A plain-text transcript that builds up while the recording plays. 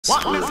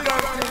What Miss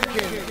Girl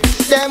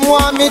thinking? Them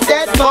want me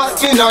dead,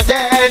 but me not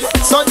dead.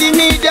 So the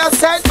media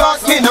said,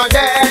 but me not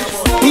dead.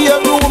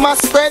 Hear rumors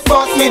spread,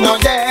 but me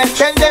not dead.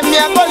 Tell them me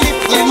a go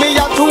live till me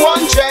a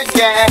 200,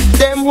 yeah.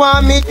 Them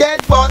want me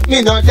dead, but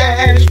me not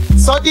dead.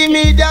 So the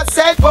media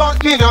said,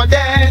 but me not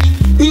dead.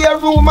 Hear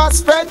rumors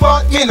spread,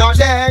 but me not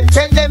dead.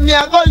 Tell them me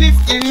a go live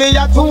till me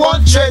a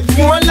 200.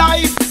 More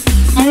life,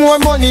 more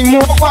money,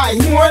 more wife,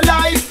 more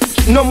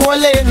life. No more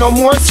lane, no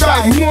more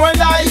strife, more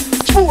life.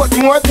 Foot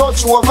more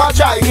touch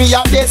overdrive. Me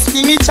a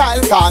destiny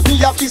child, cause me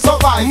have to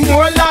survive.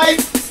 More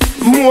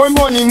life, more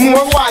money,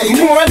 more wife,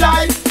 more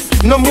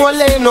life. No more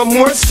lane, no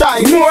more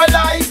strife, more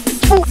life.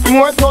 Foot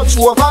more touch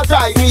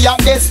overdrive. Me a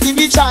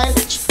destiny child.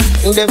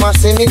 Them a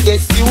say me get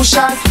few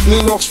shot.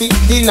 Me no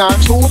 15 or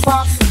 2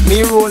 pack.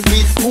 Me roll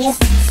with 2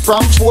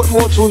 from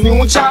Portmore to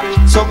New Jack.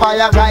 So buy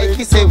a guy,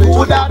 he say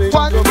who that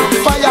one?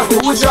 Fire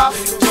who drop?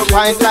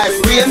 Pint like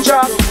rain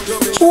drop.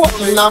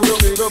 Open up,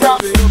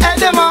 drop.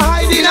 And them a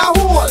hide in a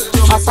hole.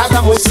 As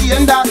Saddam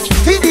Hussein that.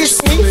 He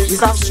diss me,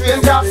 he's a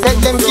stranger. Let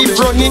them keep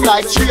running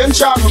like train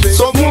track.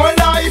 So more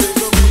life,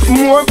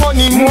 more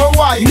money, more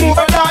wife,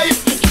 more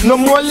life. No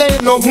more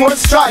lane, no more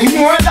strife,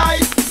 more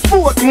life.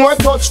 Foot more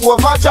touch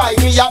overdrive.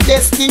 Me a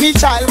destiny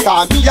child,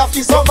 cause me have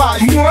to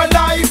survive. More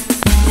life,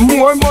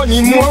 more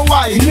money, more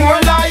wife, more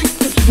life.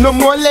 No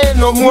more lane,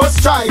 no more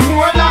strife,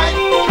 more life.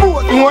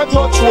 Foot more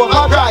touch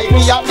overdrive.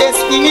 Me a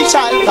destiny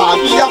child, cause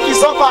me have to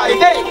survive.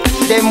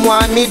 Hey, them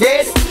want me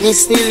dead, me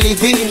still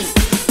living.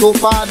 To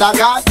Father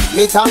God,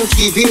 me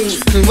thanksgiving.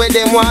 When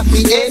them want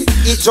me end,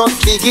 it just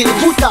begin.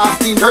 Put off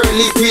the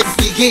early grade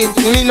begin.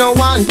 Me no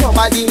want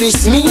nobody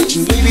miss me.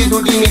 Me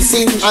will do the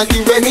missing and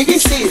the remedy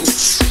sin.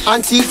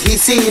 Until he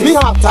see me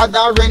after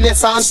the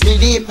renaissance with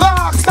him.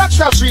 Box, that's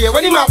the tree.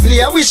 When him a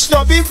play, which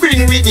to be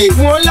bring with it.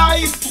 More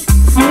life,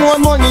 more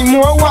money,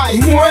 more wife,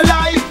 more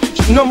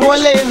life. No more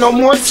lane, no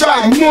more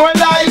strife, more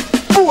life.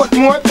 Foot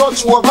more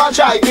touch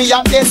overdrive. Me a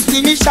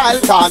destiny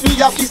child, cause me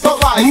have to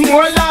survive.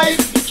 More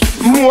life,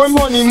 more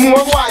money,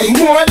 more wife,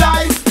 more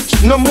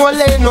life. No more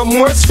lane, no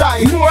more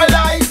strife, more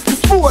life.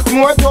 Foot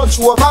more touch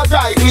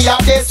overdrive. Me a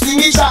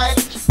destiny child.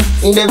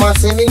 Them a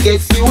say me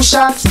get few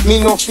shots.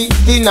 Me no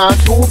 15 or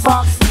 2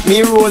 pack.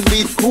 Me roll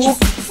with 2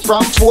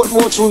 from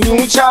Portmore to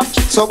New Jack.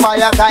 So buy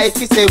a guy,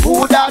 he say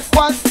who that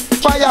one?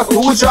 Fire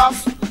who drop?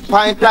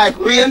 Pint like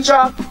rain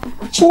drop.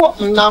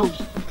 Open them,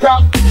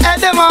 drop.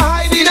 And them a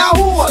hide in a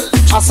hole.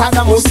 As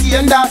Saddam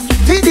Hussein that.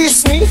 He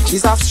diss me,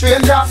 he's a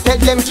stranger. Let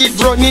them keep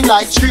running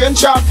like train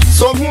trap.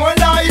 So more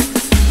life,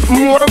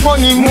 more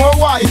money, more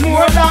wife,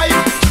 more life.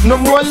 No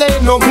more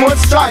lane, no more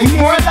strife,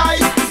 more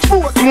life.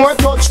 Foot more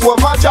touch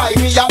overdrive.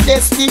 Me a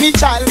destiny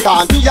child,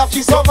 cause me have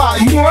to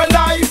survive. More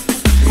life,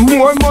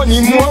 more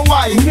money, more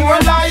wife, more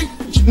life.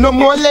 No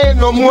more lane,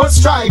 no more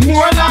strife,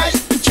 more life.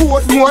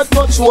 Foot more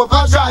touch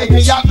overdrive.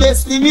 Me a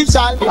destiny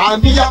child,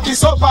 cause me have to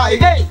survive.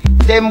 Hey,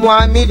 them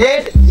want me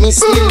dead, me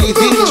still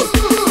living.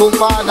 To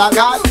Father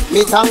God,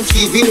 me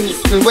thanksgiving.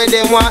 When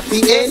them want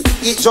the end,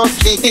 it just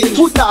begin.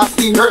 Put off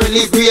the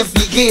early grave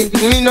begin.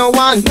 Me no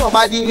want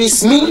nobody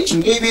miss me.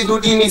 Me will do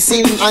the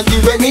missing and the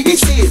remedy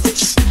sin.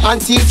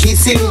 Until he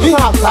sing, me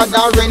after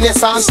the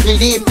renaissance with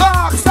him.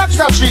 Box, that's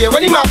the tree.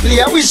 When him a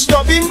play, which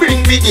to him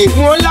bring with him.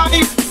 More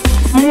life,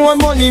 more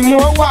money,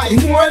 more wife,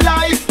 more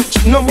life.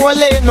 No more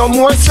lane, no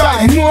more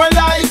strife, more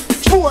life.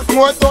 Foot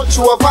more touch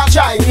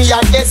overdrive. Me a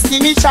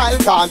destiny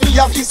child, cause me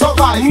have to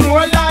survive.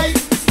 More life,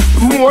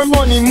 more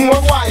money, more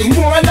wife,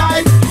 more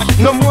life.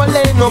 No more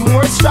lane, no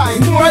more strife,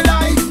 more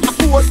life.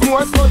 Foot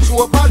more touch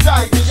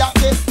overdrive. Me a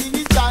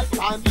destiny child,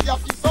 cause me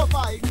have to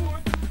survive.